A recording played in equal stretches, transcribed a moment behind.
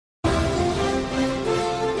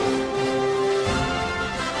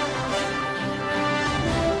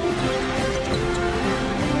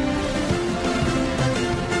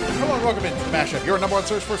Mashup, your number one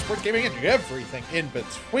source for sports gaming and everything in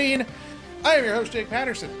between. I am your host, Jake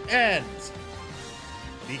Patterson, and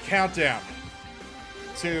the countdown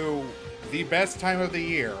to the best time of the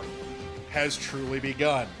year has truly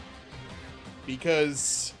begun.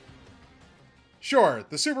 Because, sure,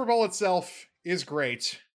 the Super Bowl itself is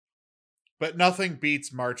great, but nothing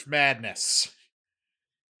beats March Madness.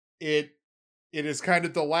 It is kind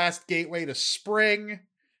of the last gateway to spring,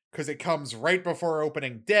 because it comes right before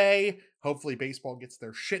opening day. Hopefully baseball gets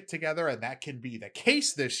their shit together, and that can be the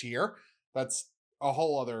case this year. That's a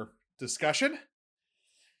whole other discussion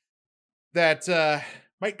that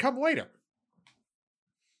might come later.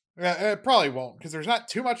 It probably won't, because there's not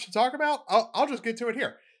too much to talk about. I'll just get to it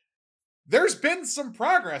here. There's been some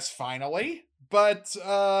progress, finally, but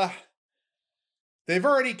they've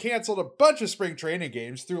already canceled a bunch of spring training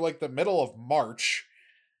games through like the middle of March,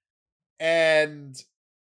 and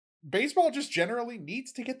baseball just generally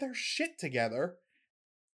needs to get their shit together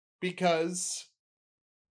because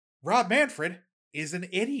Rob Manfred is an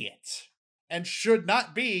idiot and should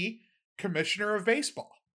not be commissioner of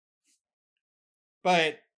baseball.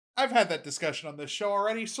 But I've had that discussion on this show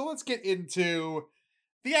already, so let's get into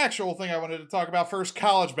the actual thing I wanted to talk about first,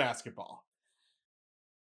 college basketball.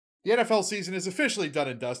 The NFL season is officially done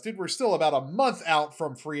and dusted. We're still about a month out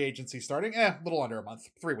from free agency starting. A little under a month,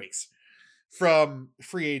 3 weeks from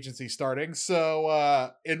free agency starting.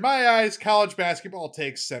 So, in my eyes, college basketball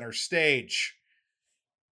takes center stage.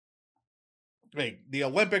 The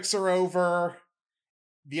Olympics are over.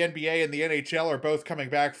 The NBA and the NHL are both coming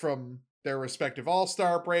back from their respective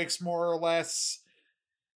all-star breaks, more or less.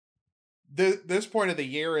 This point of the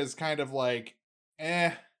year is kind of like,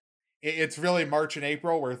 It's really March and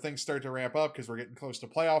April where things start to ramp up because we're getting close to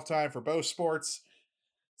playoff time for both sports.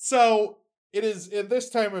 So, it is in this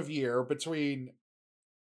time of year between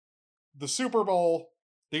the Super Bowl,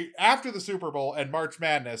 after the Super Bowl and March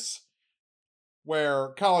Madness, where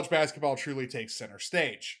college basketball truly takes center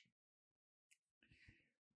stage.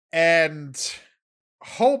 And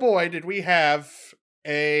oh boy, did we have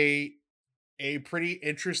a pretty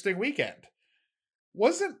interesting weekend.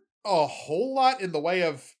 Wasn't a whole lot in the way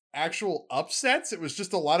of actual upsets. It was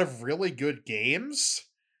just a lot of really good games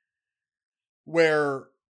where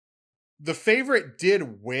the favorite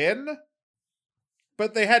did win,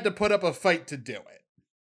 but they had to put up a fight to do it.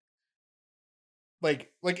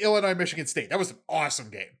 Like Illinois, Michigan State. That was an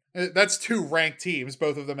awesome game. That's 2 ranked teams,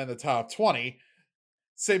 both of them in the top 20.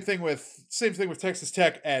 Same thing with Texas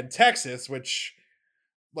Tech and Texas, which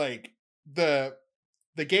like the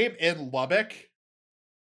game in Lubbock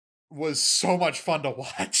was so much fun to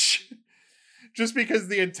watch. Just because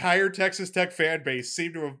the entire Texas Tech fan base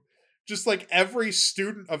seemed to have, just like every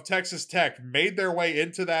student of Texas Tech made their way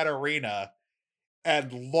into that arena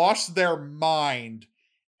and lost their mind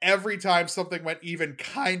every time something went even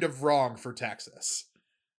kind of wrong for Texas.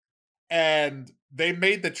 And they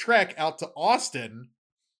made the trek out to Austin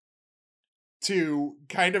to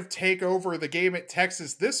kind of take over the game at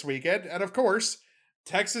Texas this weekend. And of course,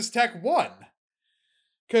 Texas Tech won.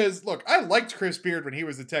 Because, look, I liked Chris Beard when he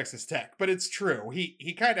was at Texas Tech, but it's true.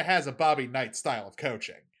 He kind of has a Bobby Knight style of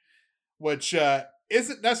coaching, which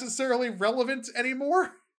isn't necessarily relevant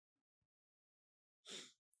anymore.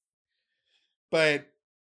 But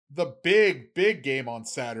the big game on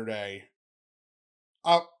Saturday,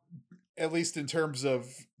 at least in terms of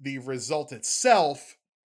the result itself,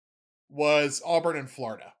 was Auburn and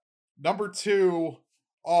Florida. Number 2,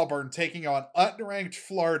 Auburn taking on unranked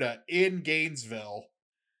Florida in Gainesville,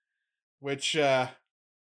 which, let's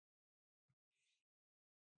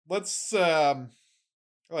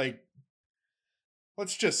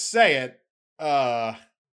just say it,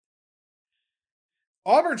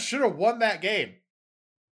 Auburn should have won that game.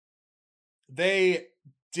 They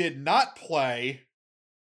did not play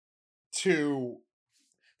up to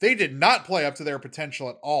their potential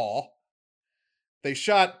at all. They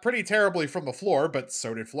shot pretty terribly from the floor, but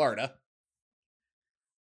so did Florida.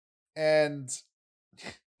 And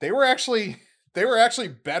they were actually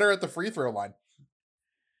better at the free throw line.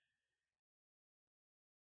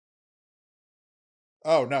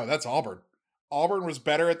 Oh no, that's Auburn. Auburn was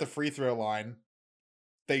better at the free throw line.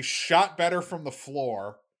 They shot better from the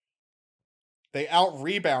floor. They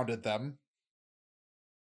out-rebounded them.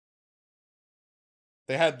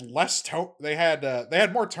 They had they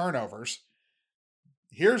had more turnovers.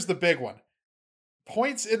 Here's the big one.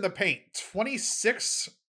 Points in the paint, 26.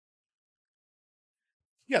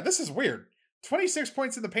 Yeah, this is weird. 26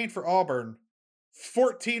 points in the paint for Auburn,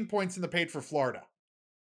 14 points in the paint for Florida.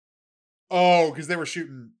 Oh, because they were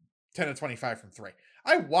shooting 10 of 25 from 3.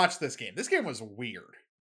 I watched this game. This game was weird.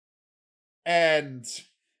 And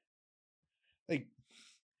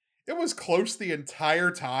was close the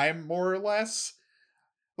entire time, more or less.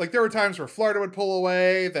 Like, there were times where Florida would pull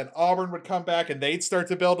away, then Auburn would come back and they'd start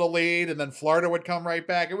to build a lead, and then Florida would come right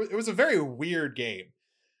back. It was a very weird game.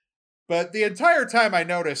 But the entire time I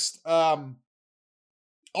noticed, Auburn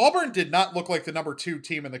did not look like the number 2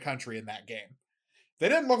 team in the country in that game. They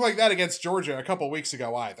didn't look like that against Georgia a couple weeks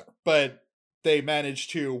ago either. But they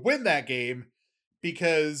managed to win that game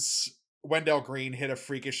because Wendell Green hit a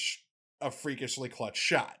freakishly clutch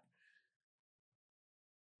shot.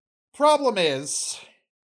 Problem is,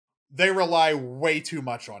 they rely way too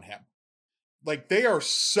much on him. Like, they are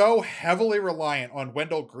so heavily reliant on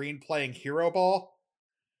Wendell Green playing hero ball.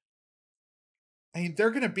 I mean,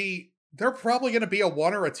 they're probably going to be a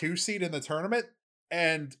 1 or a 2 seed in the tournament,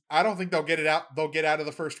 and I don't think they'll get out of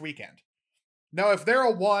the first weekend. Now, if they're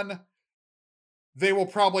a 1, they will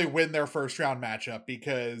probably win their first round matchup,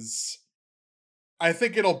 because I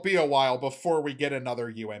think it'll be a while before we get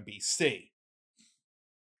another UMBC.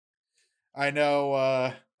 I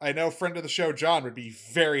know friend of the show John would be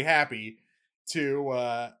very happy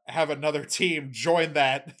to have another team join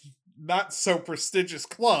that not so prestigious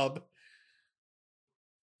club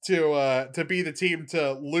to be the team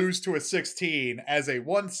to lose to a 16 as a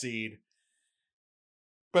 1 seed.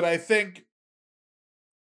 But I think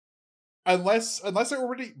unless it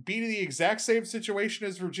were to be the exact same situation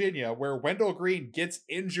as Virginia, where Wendell Green gets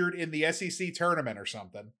injured in the SEC tournament or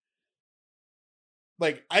something,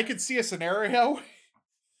 like, I could see a scenario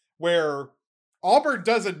where Auburn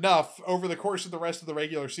does enough over the course of the rest of the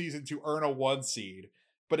regular season to earn a 1 seed,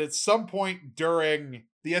 but at some point during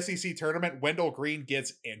the SEC tournament, Wendell Green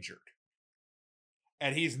gets injured.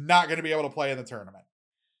 And he's not going to be able to play in the tournament.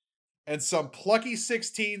 And some plucky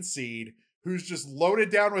 16 seed who's just loaded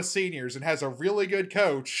down with seniors and has a really good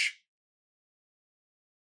coach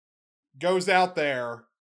goes out there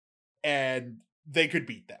and they could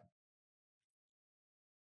beat them.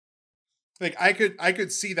 Like, I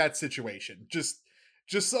could see that situation. Just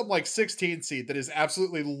some like 16 seed that is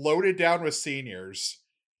absolutely loaded down with seniors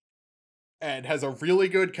and has a really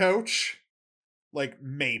good coach. Like,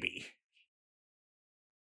 maybe.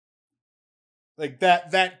 Like,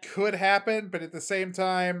 that could happen, but at the same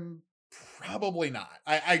time, probably not.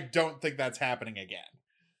 I don't think that's happening again.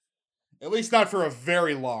 At least not for a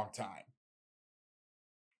very long time.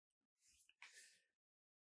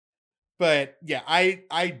 But yeah,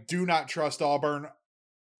 I do not trust Auburn.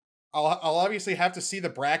 I'll obviously have to see the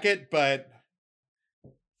bracket, but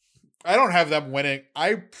I don't have them winning.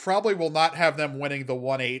 I probably will not have them winning the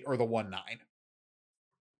 1-8 or the 1-9.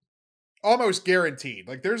 Almost guaranteed.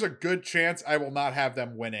 Like, there's a good chance I will not have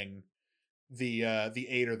them winning the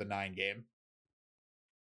 8 or the 9 game.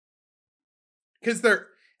 Because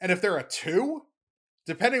if they're a 2,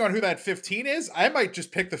 depending on who that 15 is, I might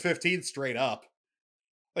just pick the 15 straight up.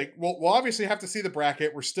 Like, we'll obviously have to see the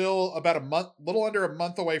bracket. We're still about little under a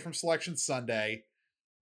month away from Selection Sunday.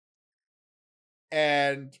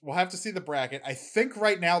 And we'll have to see the bracket. I think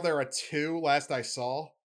right now they're a 2, last I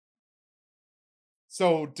saw.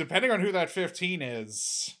 So, depending on who that 15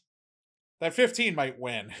 is, that 15 might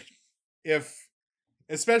win.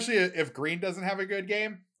 Especially if Green doesn't have a good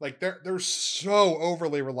game. Like, they're so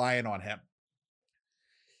overly reliant on him.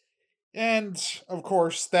 And, of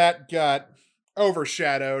course, that got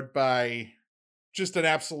overshadowed by just an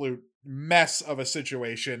absolute mess of a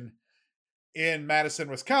situation in Madison,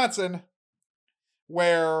 Wisconsin,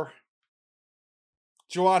 where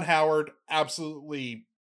Juwan Howard absolutely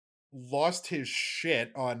lost his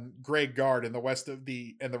shit on Greg Gard and the rest of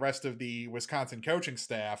the Wisconsin coaching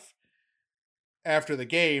staff after the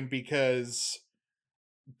game, because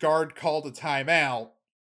Gard called a timeout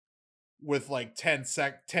with like 20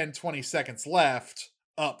 seconds left,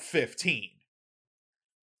 up 15.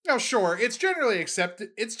 Now, sure, it's generally accepted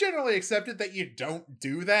that you don't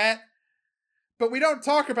do that, but we don't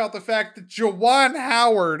talk about the fact that Juwan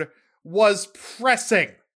Howard was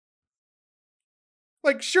pressing.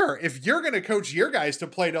 Like, sure, if you're going to coach your guys to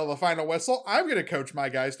play till the final whistle, I'm going to coach my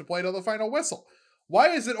guys to play till the final whistle. Why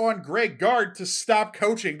is it on Greg Gard to stop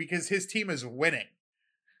coaching because his team is winning?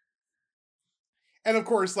 And of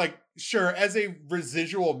course, like, sure, as a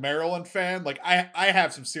residual Maryland fan, like, I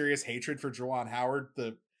have some serious hatred for Juwan Howard.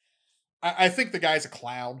 I think the guy's a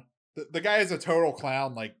clown. The guy is a total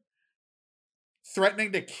clown, like,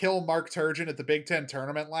 threatening to kill Mark Turgeon at the Big Ten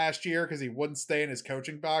tournament last year because he wouldn't stay in his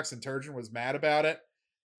coaching box and Turgeon was mad about it.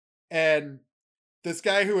 And this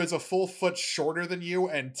guy who is a full foot shorter than you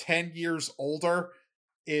and 10 years older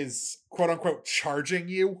is, quote unquote, charging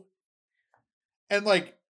you. And,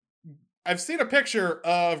 like, I've seen a picture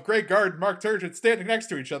of Greg Gard and Mark Turgeon standing next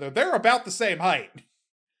to each other. They're about the same height.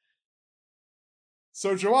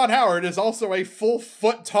 So Juwan Howard is also a full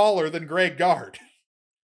foot taller than Greg Gard.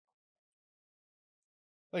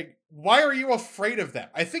 Like, why are you afraid of them?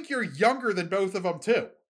 I think you're younger than both of them, too.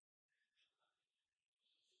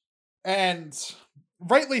 And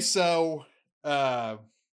rightly so, for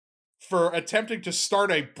attempting to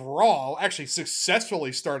start a brawl, actually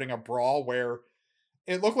successfully starting a brawl where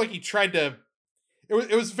it looked like he tried to.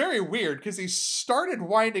 It was very weird because he started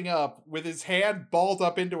winding up with his hand balled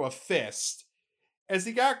up into a fist. As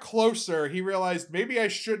he got closer, he realized maybe I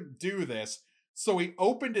shouldn't do this. So he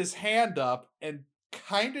opened his hand up and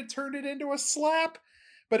kind of turned it into a slap.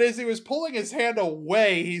 But as he was pulling his hand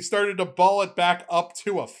away, he started to ball it back up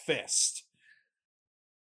to a fist.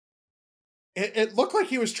 It looked like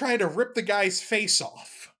he was trying to rip the guy's face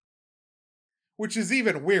off, which is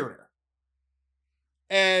even weirder.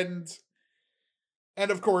 And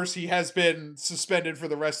of course, he has been suspended for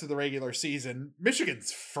the rest of the regular season.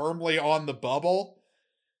 Michigan's firmly on the bubble.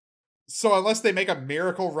 So unless they make a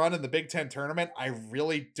miracle run in the Big Ten tournament, I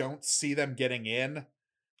really don't see them getting in.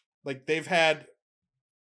 Like, they've had...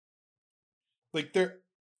 Like,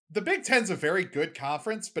 the Big Ten's a very good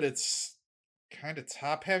conference, but it's kind of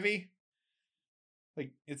top-heavy.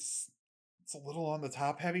 Like, it's a little on the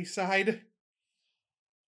top-heavy side.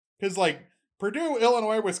 Because, like, Purdue,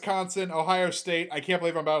 Illinois, Wisconsin, Ohio State, I can't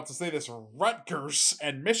believe I'm about to say this, Rutgers,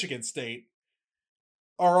 and Michigan State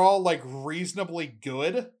are all, like, reasonably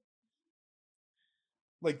good.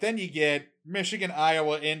 Like, then you get Michigan,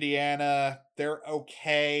 Iowa, Indiana, they're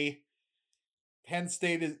okay. Penn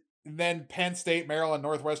State, Maryland,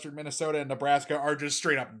 Northwestern Minnesota, and Nebraska are just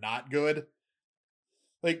straight up not good.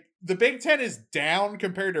 Like, the Big Ten is down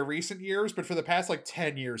compared to recent years, but for the past, like,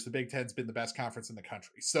 10 years, the Big Ten's been the best conference in the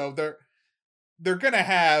country. So they're gonna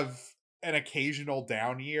have an occasional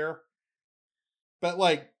down year. But,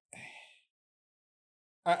 like,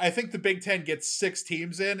 I think the Big Ten gets 6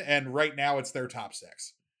 teams in, and right now it's their top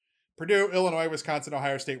 6. Purdue, Illinois, Wisconsin,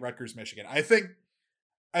 Ohio State, Rutgers, Michigan. I think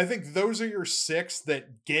those are your 6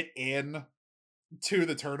 that get in to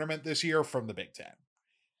the tournament this year from the Big Ten.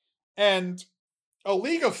 And a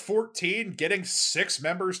league of 14 getting 6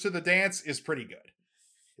 members to the dance is pretty good.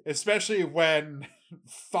 Especially when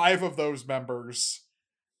 5 of those members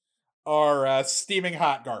are steaming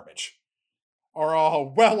hot garbage. Are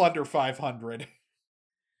all well under 500.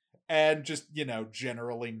 And just,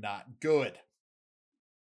 generally not good.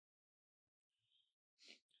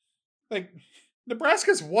 Like,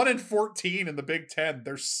 Nebraska's 1-14 in the Big Ten.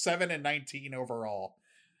 They're 7-19 overall.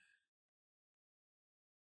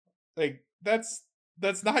 Like, that's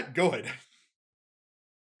not good.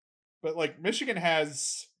 But, like,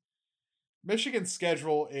 Michigan's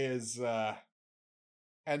schedule is,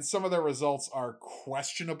 and some of their results are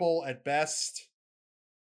questionable at best.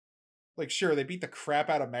 Like, sure, they beat the crap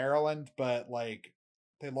out of Maryland, but, like,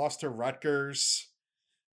 they lost to Rutgers.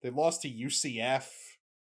 They lost to UCF.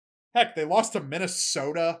 Heck, they lost to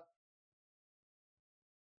Minnesota.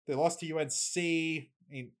 They lost to UNC. I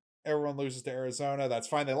mean, everyone loses to Arizona. That's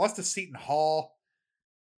fine. They lost to Seton Hall.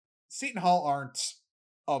 Seton Hall aren't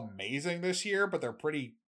amazing this year, but they're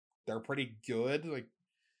pretty good. Like,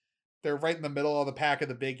 they're right in the middle of the pack of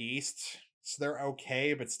the Big East. So they're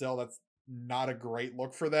okay, but still, that's not a great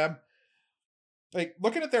look for them. Like,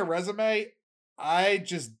 looking at their resume, I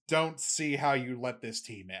just don't see how you let this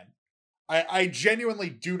team in. I genuinely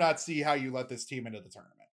do not see how you let this team into the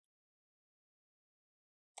tournament.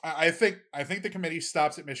 I think the committee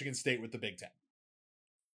stops at Michigan State with the Big Ten.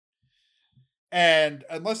 And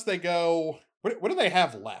unless they go, what do they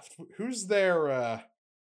have left? Who's their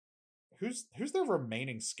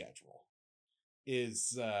remaining schedule?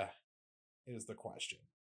 Is the question.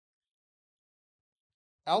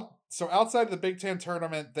 So outside of the Big Ten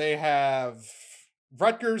tournament, they have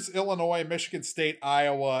Rutgers, Illinois, Michigan State,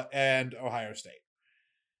 Iowa, and Ohio State.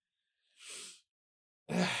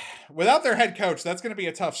 Without their head coach, that's going to be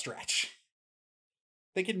a tough stretch.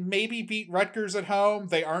 They can maybe beat Rutgers at home.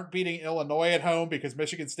 They aren't beating Illinois at home because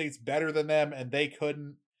Michigan State's better than them and they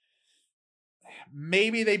couldn't.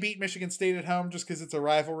 Maybe they beat Michigan State at home just because it's a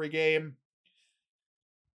rivalry game.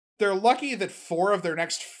 They're lucky that 4 of their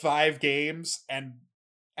next 5 games, and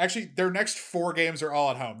actually their next 4 games are all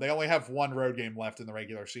at home. They only have 1 road game left in the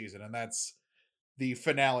regular season, and that's the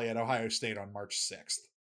finale at Ohio State on March 6th.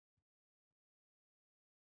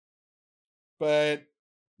 But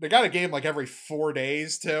they got a game like every 4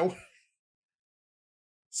 days, too.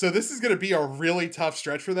 So this is going to be a really tough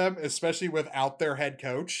stretch for them, especially without their head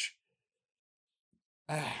coach.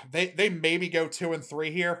 They maybe go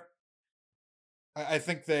 2-3 here. I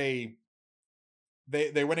think they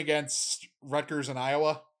win against Rutgers and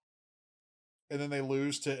Iowa. and then they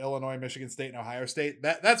lose to Illinois, Michigan State, and Ohio State.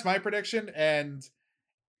 That's my prediction. And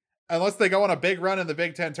unless they go on a big run in the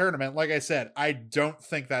Big Ten tournament, like I said, I don't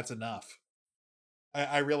think that's enough.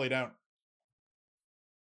 I really don't.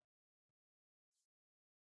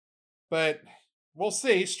 But we'll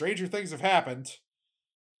see. Stranger things have happened.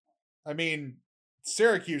 I mean,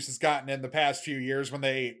 Syracuse has gotten in the past few years when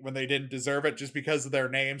they didn't deserve it just because of their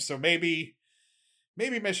name. So maybe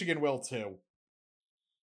Michigan will too.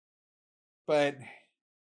 But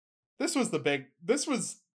this was the big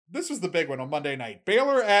one on Monday night.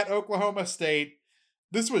 Baylor at Oklahoma State.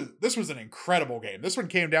 This was an incredible game. This one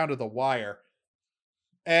came down to the wire.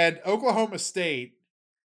 And Oklahoma State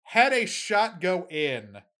had a shot go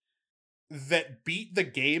in that beat the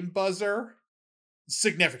game buzzer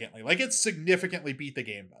significantly. Like, it significantly beat the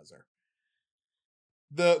game buzzer.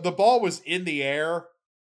 The ball was in the air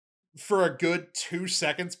for a good 2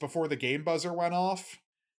 seconds before the game buzzer went off,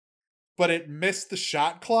 but it missed the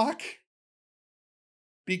shot clock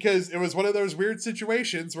because it was one of those weird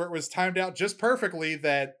situations where it was timed out just perfectly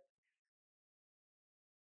that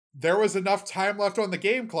there was enough time left on the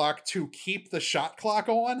game clock to keep the shot clock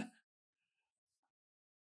on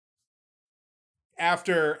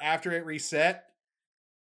after it reset.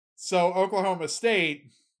 So Oklahoma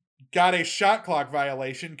State got a shot clock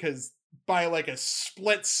violation because by like a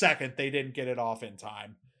split second they didn't get it off in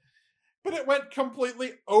time. But it went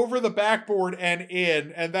completely over the backboard and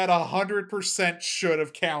in, and that 100% should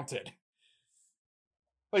have counted.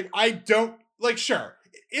 Like, sure.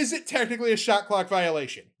 Is it technically a shot clock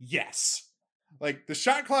violation? Yes. Like, the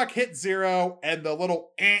shot clock hit 0 and the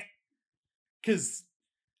little because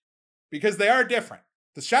they are different.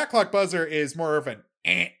 The shot clock buzzer is more of an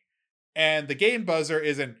and the game buzzer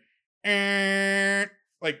is an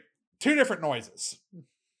like 2 different noises.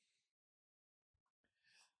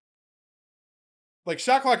 Like,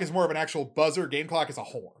 shot clock is more of an actual buzzer, game clock is a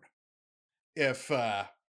horn. If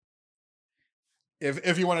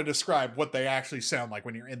you want to describe what they actually sound like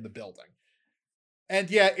when you're in the building.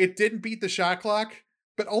 And yeah, it didn't beat the shot clock,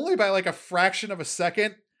 but only by like a fraction of a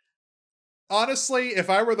second. Honestly,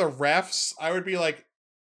 if I were the refs, I would be like,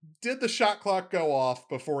 did the shot clock go off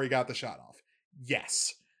before he got the shot off?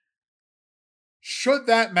 Yes. Should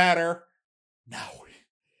that matter? No.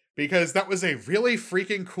 Because that was a really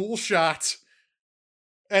freaking cool shot,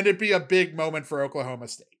 and it'd be a big moment for Oklahoma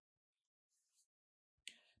State.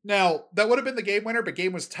 Now, that would have been the game winner, but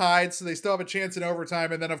game was tied, so they still have a chance in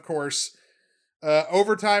overtime. And then, of course,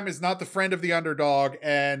 overtime is not the friend of the underdog,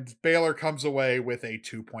 and Baylor comes away with a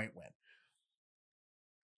 2-point win.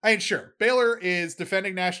 I mean, sure, Baylor is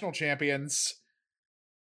defending national champions.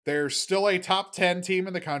 They're still a top 10 team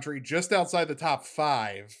in the country, just outside the top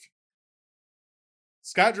 5.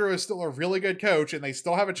 Scott Drew is still a really good coach, and they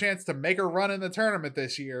still have a chance to make a run in the tournament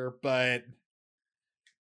this year, but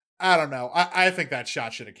I don't know. I think that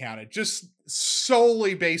shot should have counted, just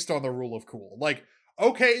solely based on the rule of cool. Like,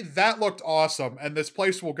 okay, that looked awesome, and this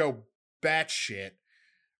place will go batshit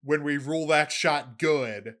when we rule that shot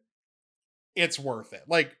good. It's worth it.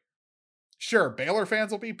 Like, sure, Baylor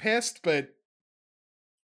fans will be pissed, but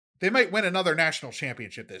they might win another national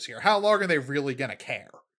championship this year. How long are they really gonna care?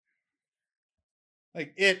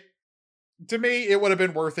 Like, to me, it would have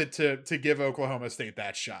been worth it to give Oklahoma State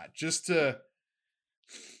that shot. Just to,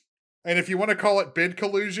 and if you want to call it bid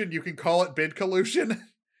collusion, you can call it bid collusion.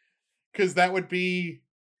 Because that would be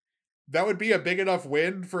a big enough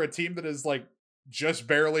win for a team that is like just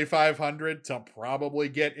barely 500 to probably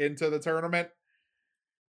get into the tournament.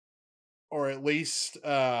 Or at least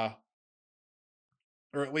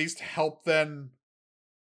help them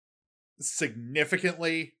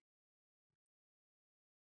significantly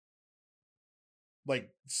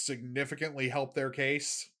help their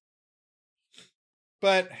case.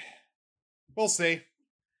 But we'll see.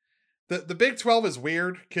 The Big 12 is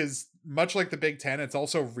weird because much like the Big 10, it's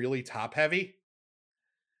also really top heavy.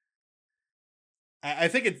 I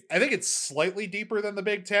think it's slightly deeper than the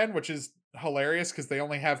Big 10, which is hilarious because they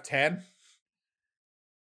only have 10.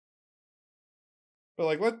 But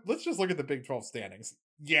like, let's just look at the Big 12 standings.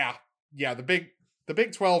 Yeah, the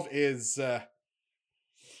Big 12 is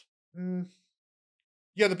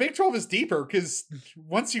yeah, the Big 12 is deeper because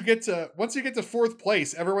once you get to 4th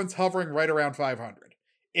place, everyone's hovering right around 500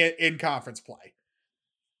 in conference play.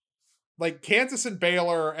 Like, Kansas and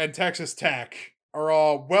Baylor and Texas Tech are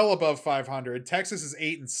all well above 500. Texas is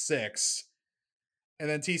 8-6. And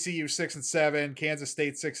then TCU 6-7, Kansas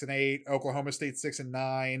State 6-8, Oklahoma State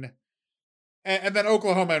 6-9. And then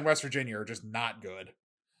Oklahoma and West Virginia are just not good.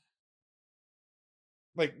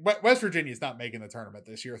 Like, West Virginia's not making the tournament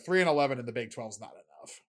this year. 3-11 in the Big 12 is not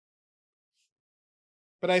enough.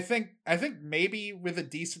 But I think maybe with a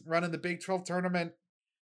decent run in the Big 12 tournament,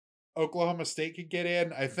 Oklahoma State could get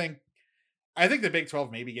in. I think the Big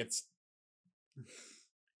 12 maybe gets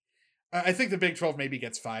I think the Big 12 maybe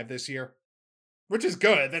gets 5 this year, which is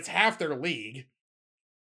good. That's half their league.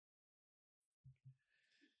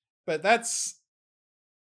 But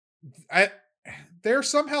they're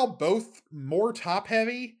somehow both more top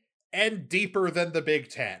heavy and deeper than the Big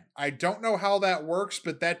 10. I don't know how that works,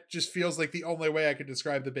 but that just feels like the only way I could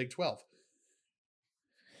describe the Big 12.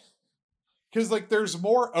 Because, like, there's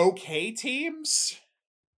more okay teams,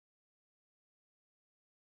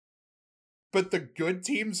 but the good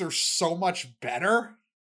teams are so much better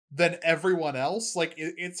than everyone else. Like,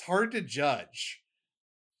 it's hard to judge.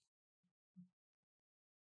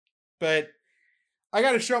 But I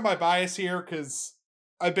got to show my bias here because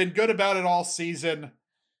I've been good about it all season.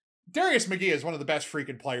 Darius McGee is one of the best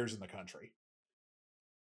freaking players in the country.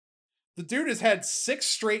 The dude has had 6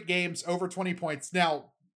 straight games over 20 points.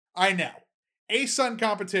 Now, I know, ASUN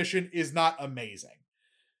competition is not amazing.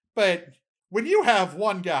 But when you have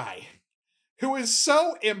one guy who is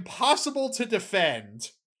so impossible to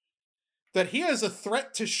defend that he has a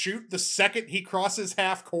threat to shoot the second he crosses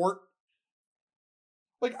half court,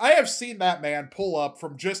 like, I have seen that man pull up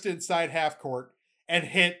from just inside half court and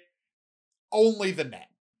hit only the net.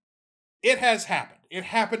 It has happened. It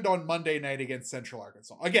happened on Monday night against Central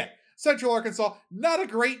Arkansas. Again, Central Arkansas, not a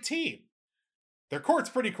great team. Their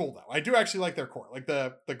court's pretty cool, though. I do actually like their court. Like,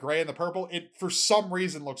 the gray and the purple, it, for some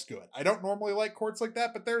reason, looks good. I don't normally like courts like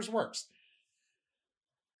that, but theirs works.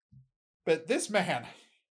 But this man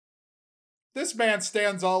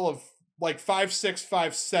stands all of, like, 5'6",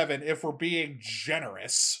 5'7", if we're being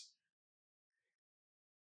generous.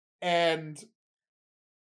 And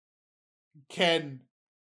can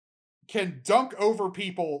dunk over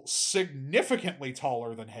people significantly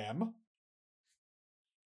taller than him.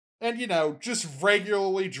 And, you know, just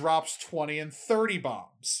regularly drops 20 and 30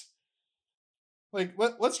 bombs. Like,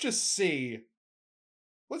 let's just see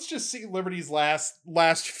Liberty's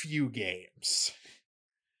last few games.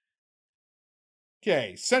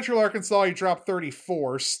 Okay, Central Arkansas, he dropped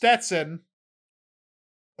 34. Stetson,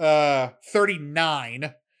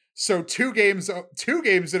 39. So two games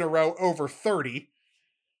in a row over 30.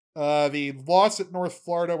 The loss at North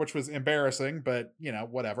Florida, which was embarrassing, but, you know,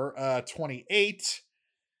 whatever. 28.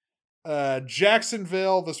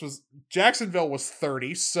 Jacksonville was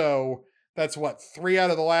 30, so that's what, 3 out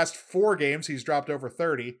of the last 4 games he's dropped over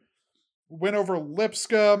 30. Win over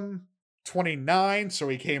Lipscomb, 29, so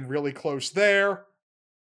he came really close there.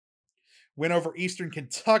 Win over Eastern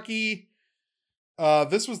Kentucky.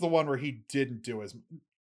 This was the one where he didn't do as...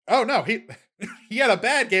 Oh, no, he had a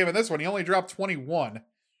bad game in this one. He only dropped 21.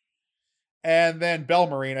 And then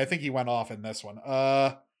Belmarine, I think he went off in this one.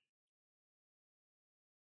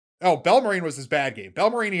 Belmarine was his bad game.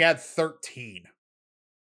 Belmarine, he had 13.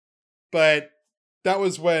 But that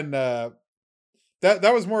was when... that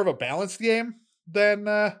was more of a balanced game than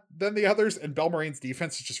the others, and Belmarine's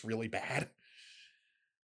defense is just really bad.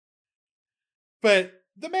 But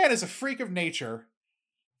the man is a freak of nature.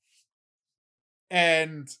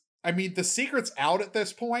 And, I mean, the secret's out at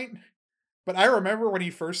this point. But I remember when he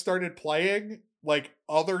first started playing, like,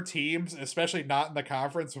 other teams, especially not in the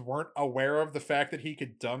conference, weren't aware of the fact that he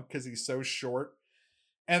could dunk because he's so short.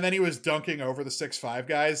 And then he was dunking over the 6'5"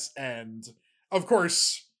 guys. And, of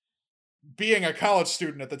course, being a college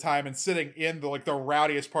student at the time and sitting in the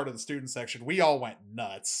rowdiest part of the student section, we all went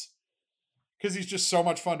nuts. Because he's just so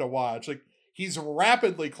much fun to watch. Like, he's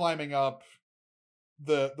rapidly climbing up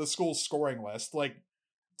the school's scoring list. Like,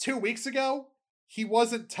 2 weeks ago, he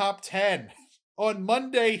wasn't top 10. On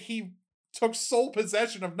Monday, he took sole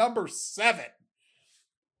possession of number 7.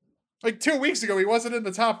 Like, 2 weeks ago, he wasn't in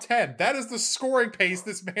the top 10. That is the scoring pace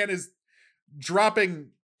this man is dropping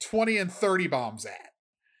 20 and 30 bombs at.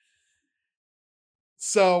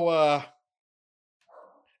 So,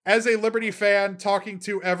 as a Liberty fan talking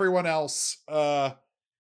to everyone else,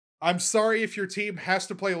 I'm sorry if your team has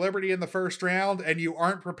to play Liberty in the first round and you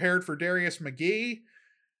aren't prepared for Darius McGee,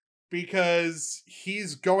 because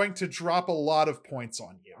he's going to drop a lot of points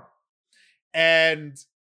on you. And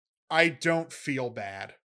I don't feel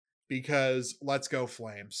bad, because let's go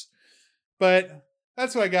Flames. But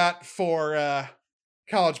that's what I got for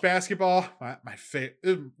college basketball.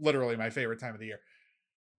 Literally my favorite time of the year.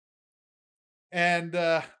 And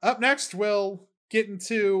up next, we'll get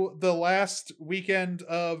into the last weekend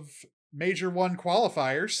of Major 1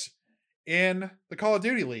 qualifiers in the Call of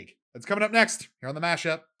Duty League. That's coming up next here on the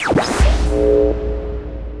Mashup.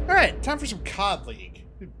 Alright, time for some COD League.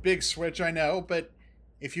 Big switch, I know, but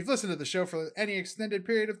if you've listened to the show for any extended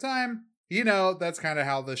period of time, That's kind of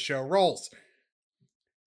how this show rolls.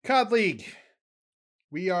 COD League.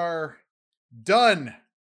 We are done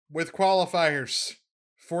with qualifiers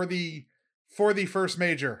for the first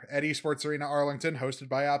major at Esports Arena Arlington, hosted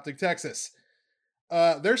by Optic Texas.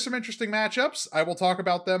 There's some interesting matchups. I will talk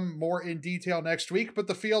about them more in detail next week, but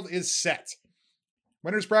the field is set.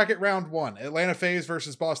 Winners bracket round 1. Atlanta FaZe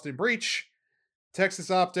versus Boston Breach.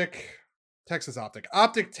 Optic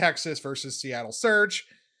Texas versus Seattle Surge.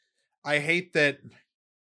 I hate that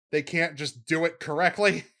they can't just do it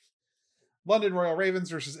correctly. London Royal Ravens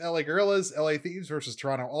versus LA Gorillas. LA Thieves versus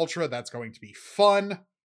Toronto Ultra. That's going to be fun.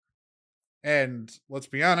 And let's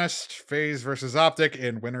be honest, FaZe versus Optic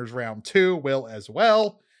in winners round 2 will as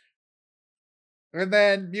well. And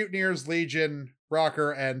then Mutineers, Legion,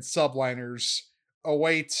 Rocker, and Subliners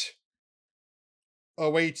await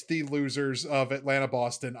the losers of Atlanta,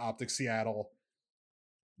 Boston, Optic, Seattle,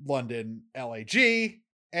 London, LAG,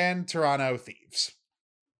 and Toronto Thieves.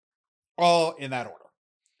 All in that order.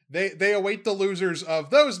 They await the losers of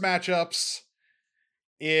those matchups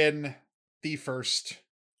in the first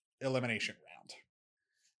elimination round.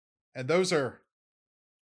 And those are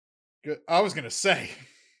good. I was going to say,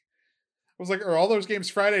 are all those games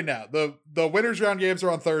Friday? No, the winners round games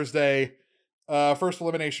are on Thursday. First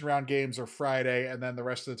elimination round games are Friday, and then the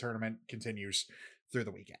rest of the tournament continues through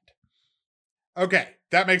the weekend. Okay,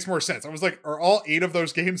 that makes more sense. I was like, are all 8 of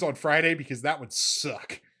those games on Friday? Because that would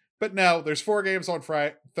suck. But no, there's 4 games on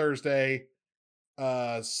Thursday,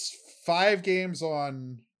 4 games on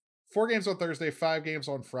Thursday, 5 games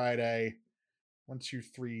on Friday. 1, 2,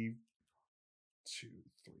 3,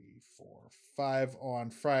 4, 5 on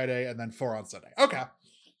Friday, and then 4 on Sunday. Okay.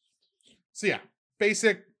 So yeah,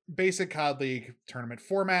 basic COD League tournament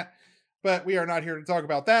format. But we are not here to talk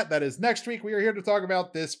about that. That is next week. We are here to talk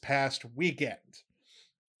about this past weekend.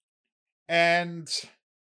 And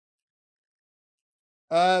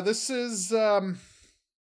this is trying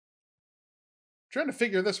to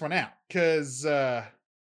figure this one out, because I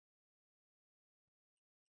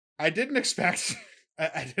didn't expect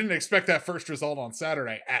that first result on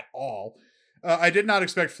Saturday at all. I did not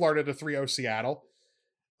expect Florida to 3-0 Seattle.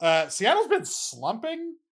 Seattle's been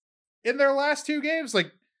slumping in their last 2 games.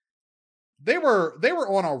 Like, they were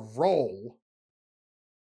on a roll.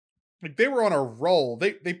 Like, they were on a roll.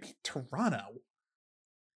 They beat Toronto.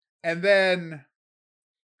 And then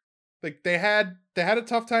like they had a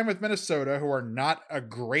tough time with Minnesota, who are not a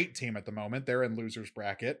great team at the moment. They're in losers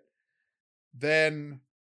bracket. Then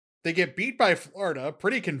they get beat by Florida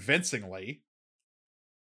pretty convincingly.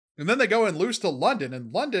 And then they go and lose to London,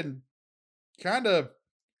 and London kind of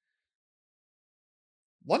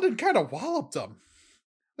walloped them.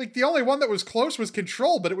 Like, the only one that was close was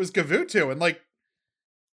Control, but it was Gavutu, and like,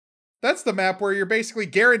 that's the map where you're basically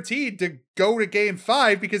guaranteed to go to game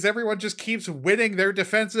 5 because everyone just keeps winning their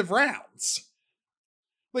defensive rounds.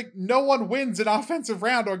 Like, no one wins an offensive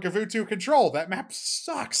round on Gavutu Control. That map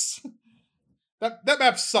sucks. That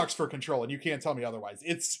map sucks for Control, and you can't tell me otherwise.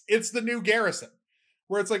 It's the new Garrison,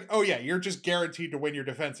 where it's like, oh yeah, you're just guaranteed to win your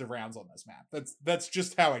defensive rounds on this map. That's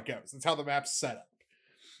just how it goes. That's how the map's set up.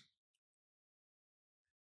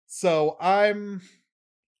 So I'm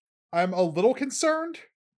a little concerned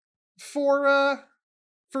for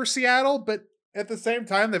Seattle, but at the same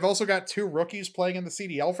time, they've also got 2 rookies playing in the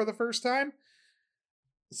CDL for the first time.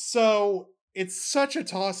 So it's such a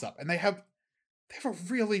toss-up, and they have a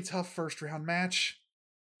really tough first round match.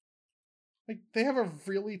 Like, they have a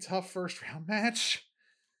really tough first round match.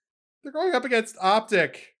 They're going up against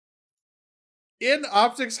Optic in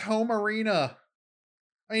Optic's home arena.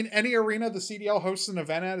 I mean, any arena the CDL hosts an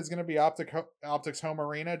event at is going to be Optic's home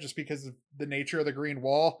arena, just because of the nature of the green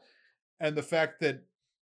wall and the fact that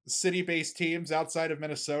city-based teams outside of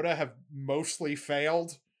Minnesota have mostly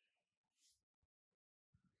failed.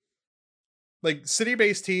 Like,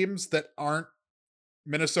 city-based teams that aren't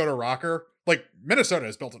Minnesota Rocker, like, Minnesota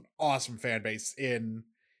has built an awesome fan base in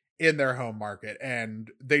their home market,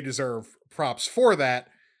 and they deserve props for that.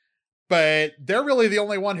 But they're really the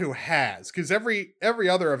only one who has, because every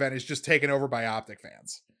other event is just taken over by Optic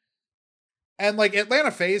fans. And like,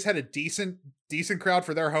 Atlanta FaZe had a decent crowd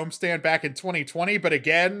for their homestand back in 2020, but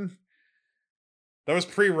again, that was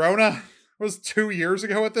pre-Rona. It was 2 years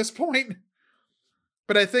ago at this point.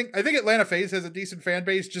 But I think Atlanta FaZe has a decent fan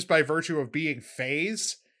base just by virtue of being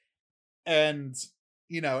FaZe. And,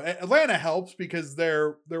 Atlanta helps because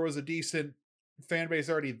there was a decent fan base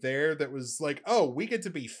already there that was like, oh, we get to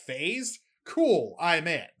be FaZe? Cool, I'm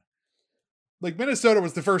in. Like, Minnesota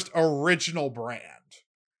was the first original brand.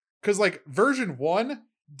 Because, like, version 1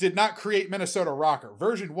 did not create Minnesota Rocker.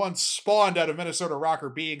 Version 1 spawned out of Minnesota Rocker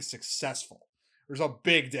being successful. There's a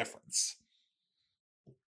big difference.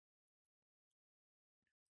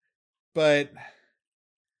 But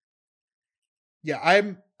yeah,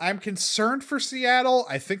 I'm concerned for Seattle.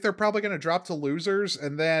 I think they're probably going to drop to losers,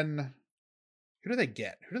 and then who do they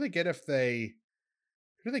get? Who do they get if they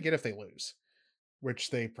lose? Which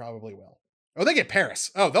they probably will. Oh, they get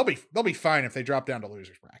Paris. Oh, they'll be fine if they drop down to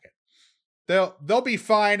losers bracket. They'll be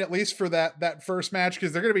fine at least for that first match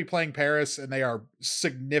because they're going to be playing Paris and they are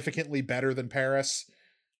significantly better than Paris,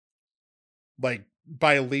 like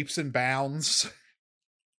by leaps and bounds.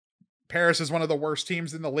 Paris is one of the worst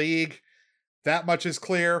teams in the league. That much is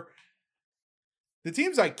clear. The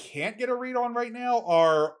teams I can't get a read on right now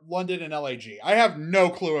are London and LAG. I have no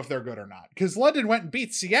clue if they're good or not because London went and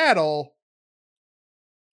beat Seattle,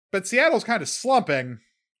 but Seattle's kind of slumping.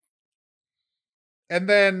 And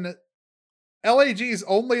then LAG's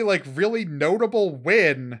only like really notable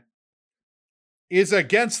win is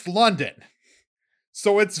against London.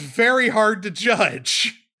 So it's very hard to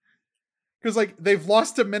judge. Because like they've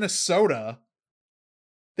lost to Minnesota.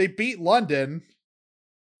 They beat London.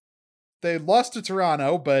 They lost to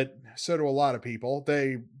Toronto, but so do a lot of people.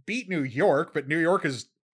 They beat New York, but New York is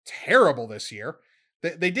terrible this year.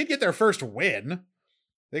 They did get their first win.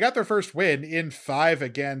 They got their first win in 5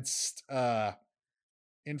 against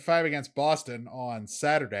Boston on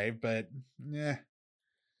Saturday, but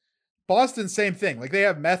Boston, same thing. Like they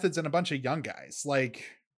have methods and a bunch of young guys. Like,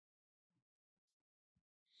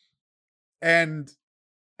 and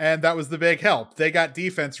that was the big help. They got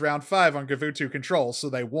defense round 5 on Gavutu control, so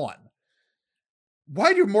they won.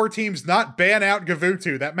 Why do more teams not ban out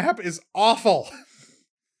Gavutu? That map is awful.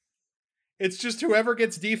 It's just whoever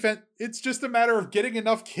gets defense. It's just a matter of getting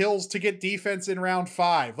enough kills to get defense in round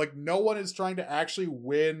 5. Like no one is trying to actually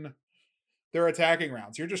win their attacking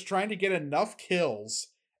rounds. You're just trying to get enough kills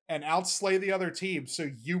and outslay the other team so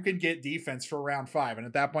you can get defense for round 5. And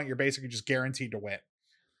at that point, you're basically just guaranteed to win.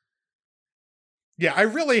 Yeah, I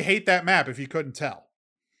really hate that map if you couldn't tell.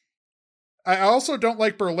 I also don't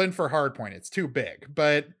like Berlin for hardpoint. It's too big,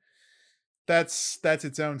 but that's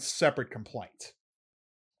its own separate complaint.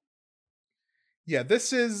 Yeah, this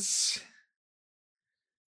has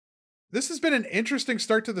been an interesting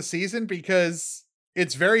start to the season because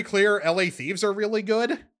it's very clear LA Thieves are really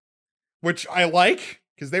good, which I like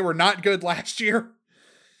because they were not good last year.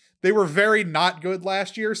 They were very not good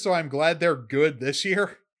last year, so I'm glad they're good this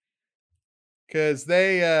year. Because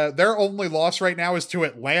their only loss right now is to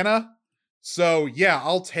Atlanta. So yeah,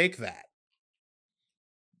 I'll take that.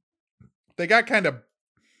 They got kind of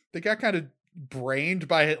brained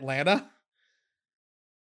by Atlanta.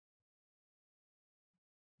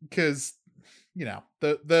 Because, you know,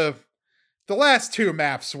 the last 2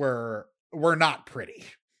 maps were not pretty.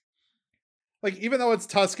 Like, even though it's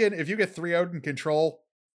Tuscan, if you get 3-0'd in control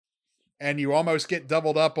and you almost get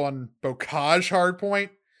doubled up on Bocage hardpoint,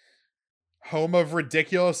 home of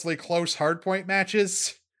ridiculously close hardpoint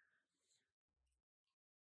matches,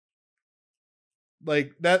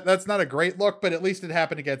 like that's not a great look, but at least it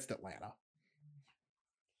happened against Atlanta.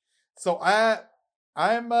 So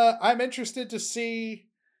I'm interested to see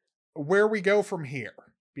where we go from here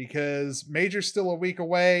because Major's still a week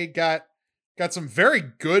away. Got some very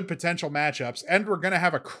good potential matchups, and we're gonna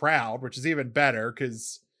have a crowd, which is even better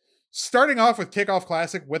because starting off with Kickoff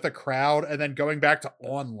Classic with a crowd and then going back to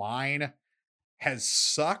online has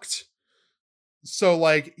sucked. So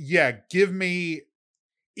like, yeah, give me,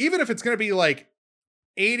 even if it's gonna be like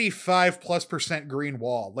 85+% green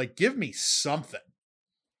wall, like give me something.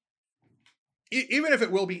 Even if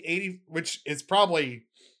it will be 80, which is probably,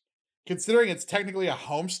 considering it's technically a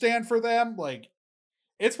homestand for them, like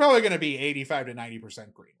it's probably going to be 85 to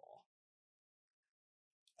 90% green wall.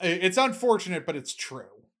 It's unfortunate, but it's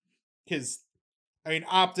true. Because, I mean,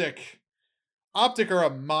 Optic are a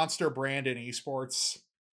monster brand in esports.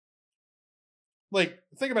 Like,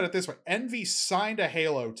 think about it this way. Envy signed a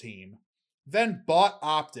Halo team, then bought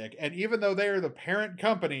Optic, and even though they are the parent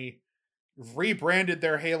company, rebranded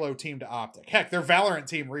their Halo team to Optic. Heck, their Valorant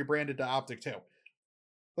team rebranded to Optic too.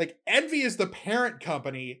 Like, Envy is the parent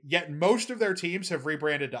company, yet most of their teams have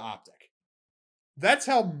rebranded to Optic. That's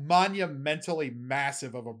how monumentally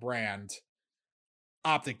massive of a brand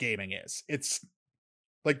Optic Gaming is. It's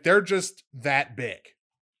like they're just that big.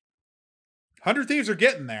 100 Thieves are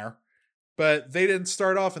getting there, but they didn't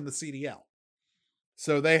start off in the CDL.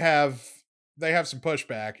 So they have some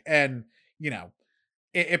pushback, and you know,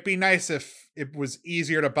 it'd be nice if it was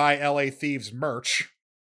easier to buy LA Thieves merch.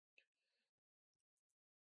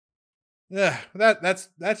 That's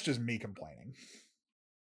just me complaining.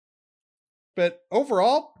 But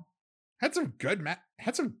overall, had some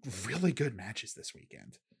really good matches this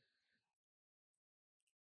weekend.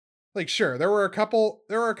 Like, sure, there were a couple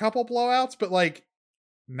blowouts, but like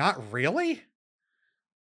not really.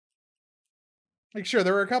 Like, sure,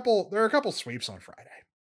 there were a couple sweeps on Friday.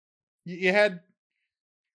 You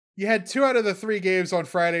had two out of the three games on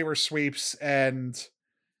Friday were sweeps, and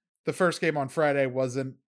the first game on Friday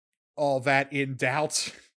wasn't all that in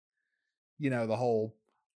doubt. The whole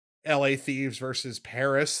LA Thieves versus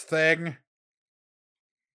Paris thing.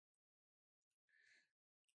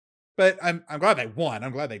 But I'm glad they won.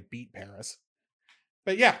 I'm glad they beat Paris.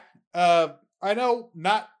 But yeah, I know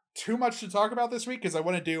not too much to talk about this week because I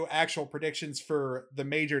want to do actual predictions for the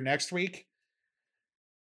major next week.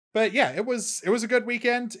 But yeah, it was a good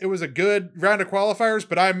weekend. It was a good round of qualifiers,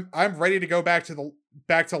 but I'm ready to go back to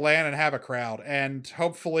LAN and have a crowd. And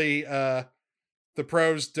hopefully the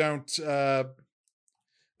pros don't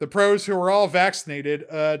the pros who are all vaccinated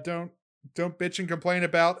don't bitch and complain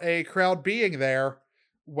about a crowd being there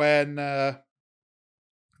when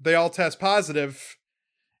they all test positive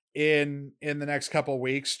in the next couple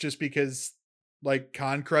weeks, just because like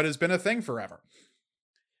con crud has been a thing forever.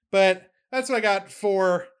 But that's what I got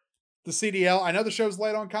for the CDL. I know the show's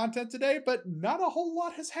light on content today, but not a whole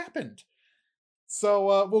lot has happened.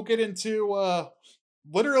 So we'll get into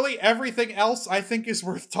literally everything else I think is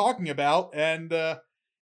worth talking about and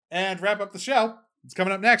wrap up the show. It's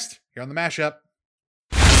coming up next here on the Mashup.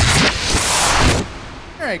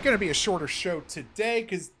 All right, going to be a shorter show today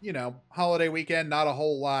because, holiday weekend, not a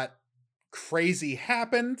whole lot crazy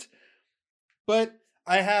happened. But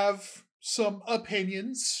I have some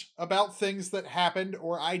opinions about things that happened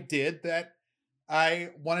or I did that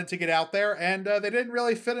I wanted to get out there, and they didn't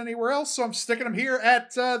really fit anywhere else, so I'm sticking them here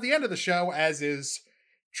at the end of the show, as is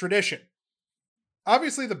tradition.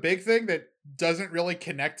 Obviously, the big thing that doesn't really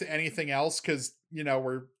connect to anything else, because,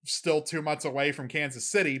 we're still 2 months away from Kansas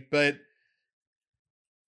City, but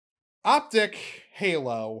Optic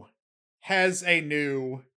Halo has a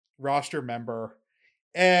new roster member,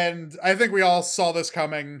 and I think we all saw this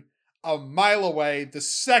coming a mile away the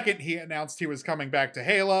second he announced he was coming back to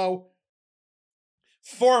Halo.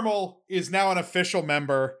 Formal is now an official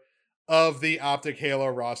member of the Optic Halo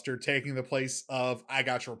roster, taking the place of I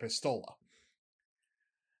Got Your Pistola.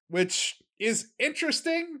 Which is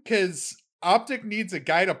interesting, because Optic needs a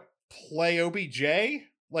guy to play OBJ,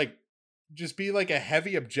 just be like a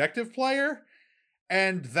heavy objective player,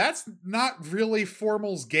 and that's not really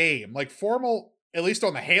Formal's game. Formal, at least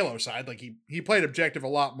on the Halo side, he played objective a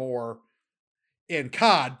lot more in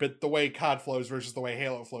COD, but the way COD flows versus the way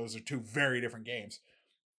Halo flows are two very different games.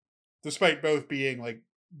 Despite both being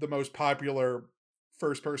the most popular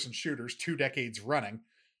first-person shooters 2 decades running.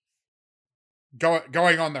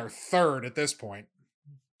 Going on their third at this point.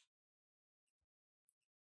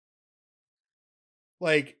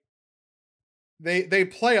 They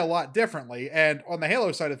play a lot differently, and on the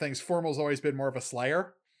Halo side of things, Formal's always been more of a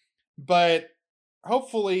slayer. But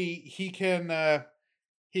hopefully he can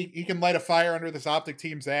he can light a fire under this Optic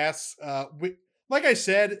team's ass. Like I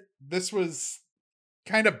said, this was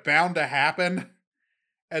kind of bound to happen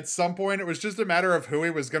at some point. It was just a matter of who he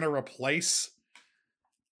was going to replace.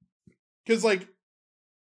 Because,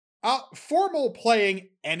 Formal playing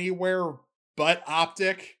anywhere but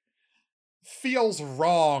Optic feels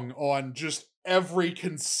wrong on just every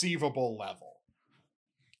conceivable level.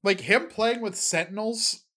 Him playing with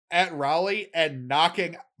Sentinels at Raleigh and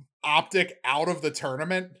knocking Optic out of the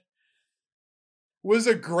tournament was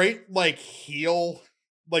a great, heel,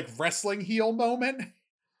 wrestling heel moment.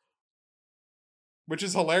 Which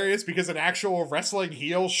is hilarious because an actual wrestling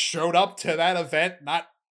heel showed up to that event not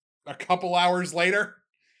a couple hours later.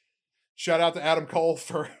 Shout out to Adam Cole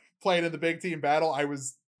for playing in the big team battle. I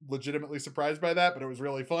was legitimately surprised by that, but it was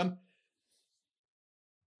really fun.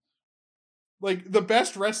 The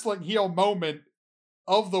best wrestling heel moment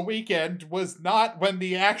of the weekend was not when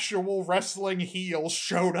the actual wrestling heel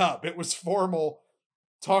showed up. It was Formal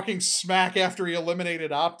talking smack after he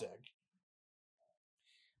eliminated Optic.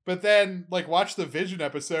 But then, watch the Vision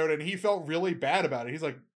episode, and he felt really bad about it. He's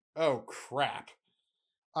like, oh, crap.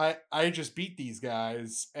 I just beat these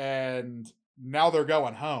guys, and now they're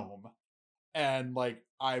going home. And,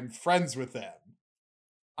 I'm friends with them.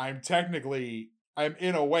 I'm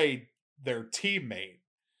in a way, their teammate.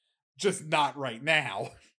 Just not right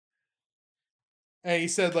now. And he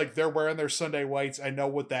said, they're wearing their Sunday whites. I know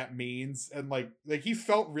what that means. And, he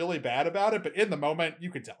felt really bad about it, but in the moment, you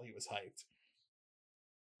could tell he was hyped.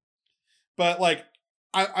 But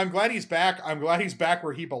I'm glad he's back. I'm glad he's back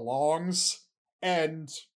where he belongs. And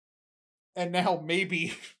now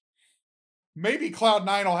maybe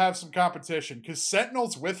Cloud9 will have some competition, because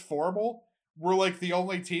Sentinels with Formal were the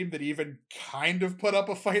only team that even kind of put up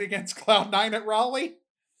a fight against Cloud9 at Raleigh.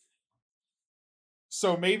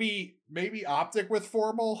 So maybe Optic with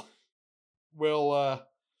Formal will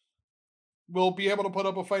will be able to put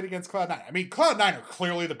up a fight against Cloud9. I mean, Cloud9 are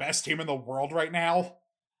clearly the best team in the world right now.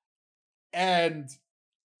 And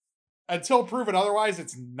until proven otherwise,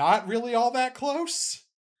 it's not really all that close.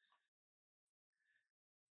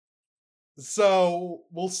 So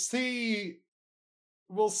we'll see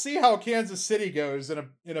how Kansas City goes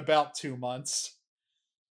in about 2 months.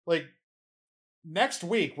 Like next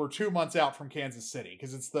week, we're 2 months out from Kansas City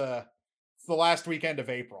because it's the last weekend of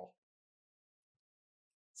April.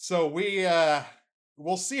 So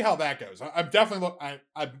we'll see how that goes. I'm definitely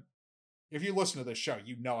I'm if you listen to this show,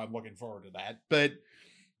 you know I'm looking forward to that. But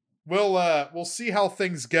we'll see how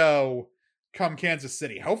things go come Kansas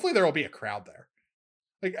City. Hopefully there will be a crowd there.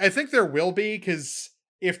 Like I think there will be, because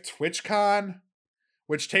if TwitchCon,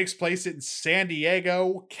 which takes place in San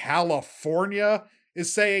Diego, California,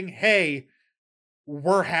 is saying, hey,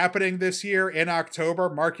 we're happening this year in October,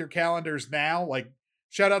 mark your calendars now. Like,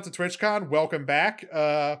 shout out to TwitchCon, welcome back.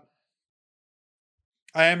 I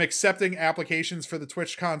am accepting applications for the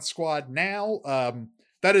TwitchCon squad now.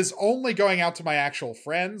 That is only going out to my actual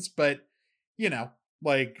friends, but you know,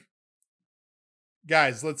 like,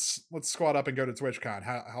 guys, let's squad up and go to TwitchCon.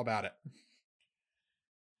 How about it?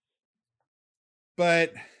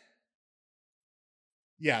 But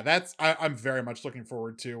yeah, I'm very much looking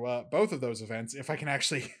forward to both of those events if I can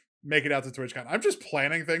actually make it out to TwitchCon. I'm just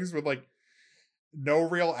planning things with like no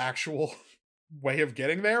real actual way of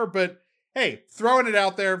getting there, but hey, throwing it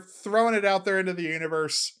out there into the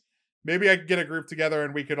universe. Maybe I could get a group together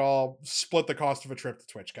and we could all split the cost of a trip to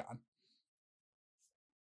TwitchCon.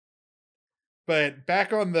 But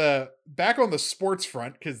back on the sports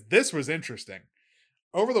front, because this was interesting.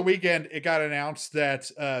 Over the weekend, it got announced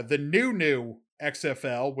that the new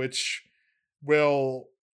XFL, which will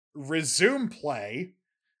resume play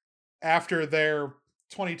after their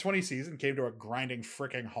 2020 season came to a grinding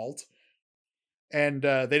freaking halt. And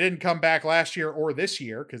they didn't come back last year or this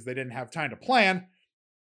year because they didn't have time to plan.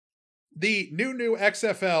 The new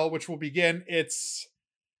XFL, which will begin its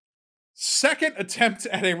second attempt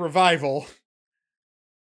at a revival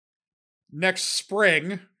next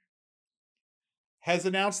spring, has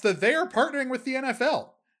announced that they are partnering with the NFL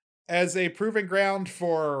as a proving ground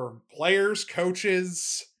for players,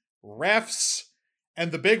 coaches, refs,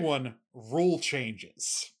 and the big one, rule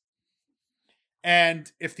changes.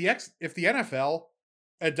 And if the NFL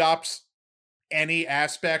adopts any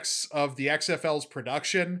aspects of the XFL's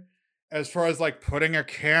production, as far as like putting a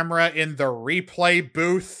camera in the replay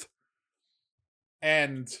booth,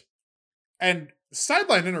 and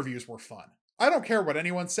sideline interviews were fun. I don't care what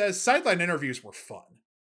anyone says, sideline interviews were fun.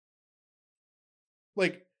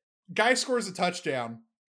 Like, guy scores a touchdown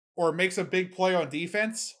or makes a big play on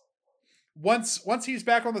defense. Once he's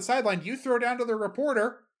back on the sideline, you throw down to the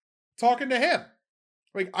reporter talking to him.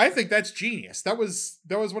 Like, I think that's genius. That was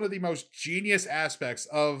one of the most genius aspects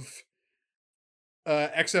of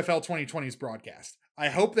XFL 2020's broadcast. I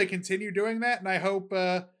hope they continue doing that, and I hope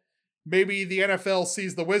maybe the NFL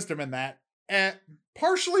sees the wisdom in that. And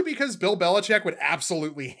partially because Bill Belichick would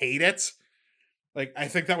absolutely hate it. Like, I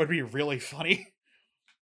think that would be really funny.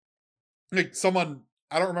 Like, someone,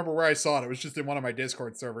 I don't remember where I saw it. It was just in one of my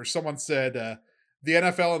Discord servers. Someone said the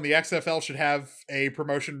NFL and the XFL should have a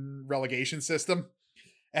promotion relegation system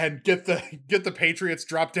and get the Patriots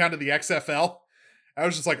dropped down to the XFL. I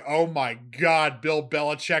was just like, oh my God, Bill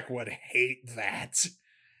Belichick would hate that.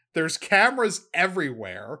 There's cameras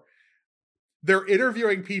everywhere. They're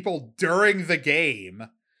interviewing people during the game.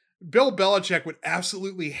 Bill Belichick would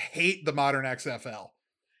absolutely hate the modern XFL.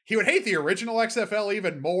 He would hate the original XFL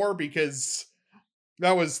even more because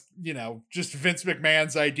that was, just Vince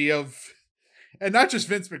McMahon's idea of, and not just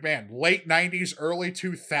Vince McMahon, late 90s, early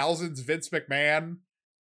 2000s Vince McMahon,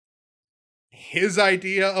 his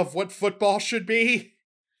idea of what football should be.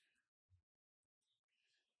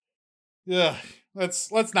 Yeah,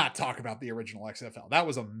 let's not talk about the original XFL. That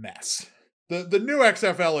was a mess. The new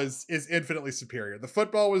XFL is infinitely superior. The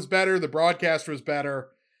football was better, the broadcast was better,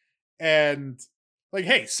 and like,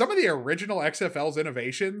 hey, some of the original XFL's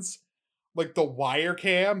innovations, like the wire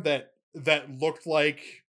cam that looked like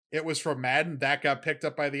it was from Madden, that got picked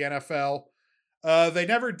up by the NFL. They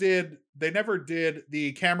never did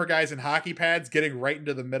the camera guys in hockey pads getting right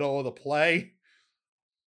into the middle of the play.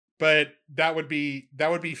 But that would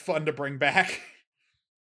be fun to bring back.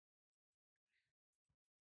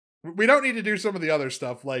 We don't need to do some of the other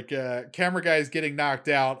stuff, like camera guys getting knocked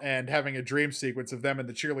out and having a dream sequence of them in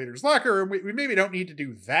the cheerleaders' locker room. We maybe don't need to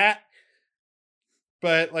do that.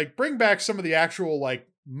 But like, bring back some of the actual like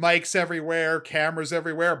mics everywhere, cameras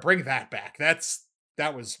everywhere. Bring that back.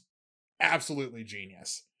 That was absolutely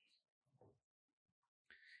genius.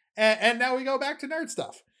 And now we go back to nerd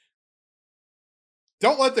stuff.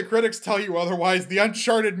 Don't let the critics tell you otherwise. The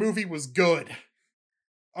Uncharted movie was good.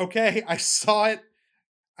 Okay, I saw it.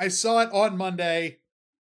 I saw it on Monday,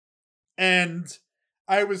 and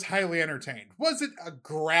I was highly entertained. Was it a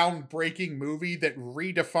groundbreaking movie that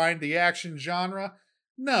redefined the action genre?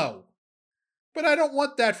 No. But I don't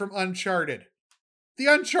want that from Uncharted. The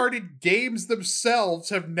Uncharted games themselves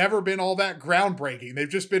have never been all that groundbreaking. They've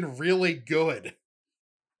just been really good.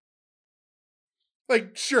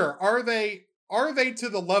 Like, sure, are they to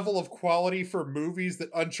the level of quality for movies that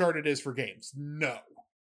Uncharted is for games? No.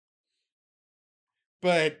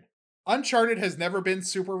 But Uncharted has never been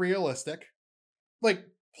super realistic. Like,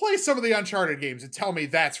 play some of the Uncharted games and tell me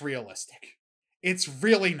that's realistic. It's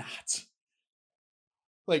really not.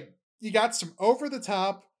 Like, you got some over the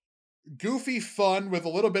top, goofy fun with a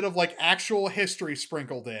little bit of like actual history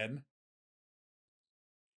sprinkled in.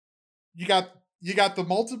 You got the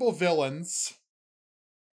multiple villains.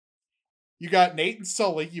 You got Nate and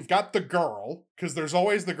Sully. You've got the girl, because there's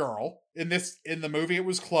always the girl. In the movie, it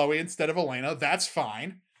was Chloe instead of Elena. That's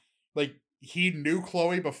fine. Like, he knew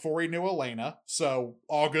Chloe before he knew Elena, so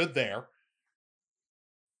all good there.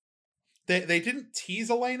 They didn't tease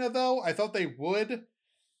Elena though. I thought they would.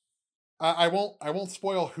 I won't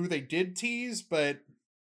spoil who they did tease, but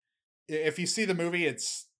if you see the movie,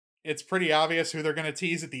 it's pretty obvious who they're going to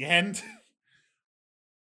tease at the end.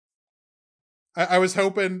 I was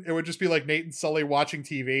hoping it would just be like Nate and Sully watching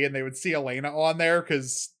TV and they would see Elena on there,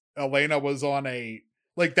 because Elena was on a,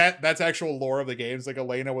 like, that's actual lore of the games. Like,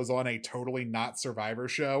 Elena was on a totally not Survivor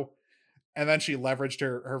show, and then she leveraged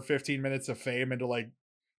her 15 minutes of fame into like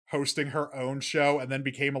hosting her own show, and then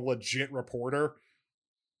became a legit reporter,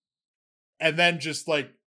 and then just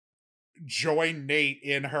like joined Nate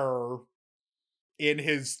in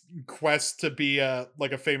his quest to be a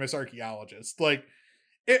famous archaeologist. Like,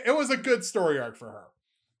 it was a good story arc for her.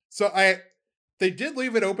 So they did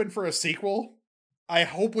leave it open for a sequel. I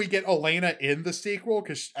hope we get Elena in the sequel,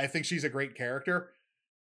 because I think she's a great character.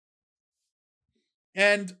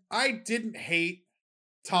 And I didn't hate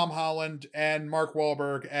Tom Holland and Mark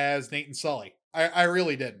Wahlberg as Nate and Sully. I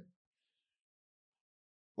really didn't.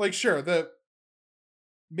 Like, sure,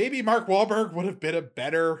 maybe Mark Wahlberg would have been a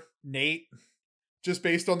better Nate, just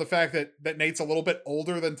based on the fact that Nate's a little bit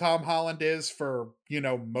older than Tom Holland is for,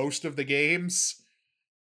 most of the games.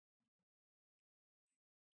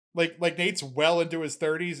 Like Nate's well into his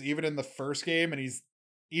 30s, even in the first game, and he's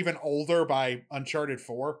even older by Uncharted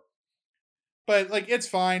 4. But, like, it's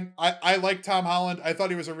fine. I like Tom Holland. I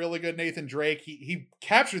thought he was a really good Nathan Drake. He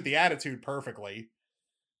captured the attitude perfectly.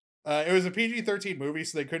 It was a PG-13 movie,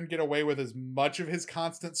 so they couldn't get away with as much of his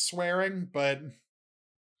constant swearing, but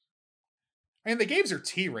I mean, the games are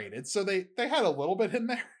T-rated, so they had a little bit in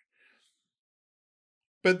there.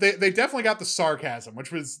 But they definitely got the sarcasm,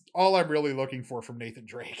 which was all I'm really looking for from Nathan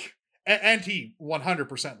Drake. And he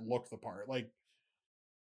 100% looked the part. Like,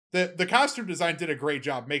 the costume design did a great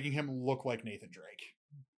job making him look like Nathan Drake.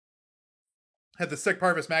 Had the sick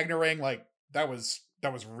Parvis Magna ring, like, that was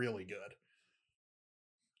really good.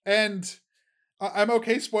 And I'm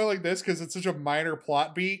okay spoiling this because it's such a minor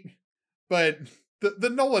plot beat, but the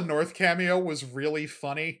Nolan North cameo was really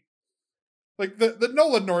funny. Like, the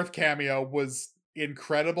Nolan North cameo was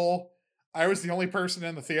incredible. I was the only person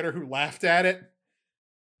in the theater who laughed at it,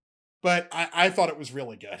 but I thought it was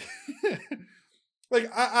really good. Like,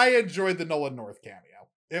 I enjoyed the Nolan North cameo.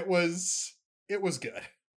 It was good.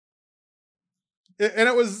 And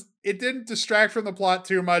it didn't distract from the plot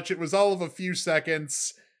too much. It was all of a few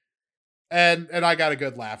seconds, and I got a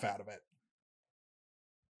good laugh out of it.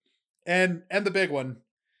 And the big one,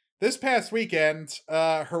 this past weekend,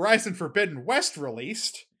 Horizon Forbidden West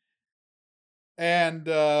released, and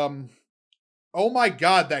oh my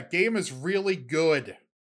god, that game is really good.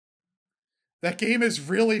 That game is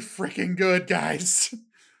really freaking good, guys.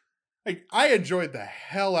 Like, I enjoyed the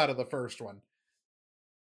hell out of the first one.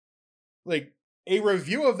 Like, a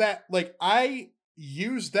review of that, like, I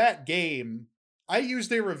used a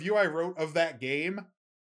review I wrote of that game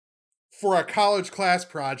for a college class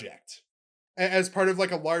project, as part of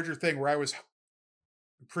like a larger thing where I was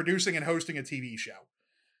producing and hosting a TV show.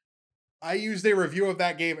 I used a review of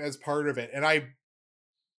that game as part of it, and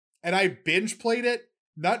I binge played it,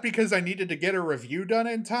 not because I needed to get a review done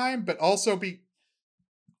in time, but also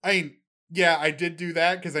I did do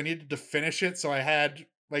that because I needed to finish it, so I had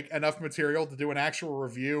like enough material to do an actual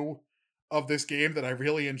review of this game that I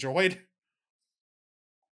really enjoyed.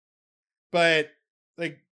 But,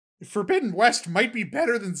 like, Forbidden West might be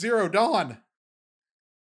better than Zero Dawn.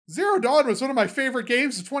 Zero Dawn was one of my favorite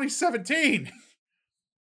games of 2017.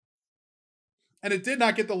 And it did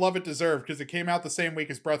not get the love it deserved because it came out the same week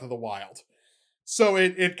as Breath of the Wild. So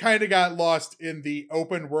it kind of got lost in the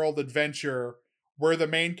open world adventure where the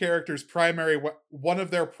main character's one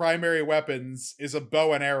of their primary weapons is a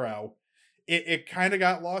bow and arrow. It kind of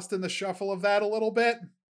got lost in the shuffle of that a little bit.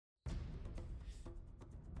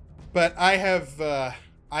 But I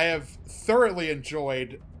have thoroughly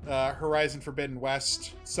enjoyed Horizon Forbidden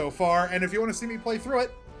West so far, and if you want to see me play through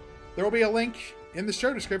it, there will be a link in the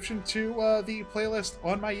show description to the playlist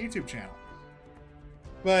on my YouTube channel.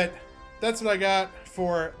 But that's what I got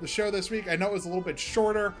for the show this week. I know it was a little bit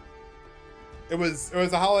shorter. It was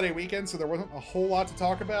a holiday weekend, so there wasn't a whole lot to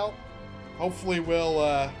talk about. Hopefully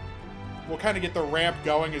we'll kind of get the ramp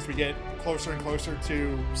going as we get closer and closer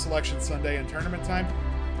to Selection Sunday and tournament time.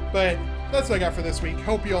 But that's what I got for this week.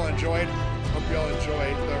 Hope you all enjoyed. Hope you all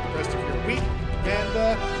enjoy the rest of your week. And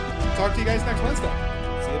talk to you guys next Wednesday.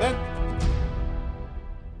 See you then.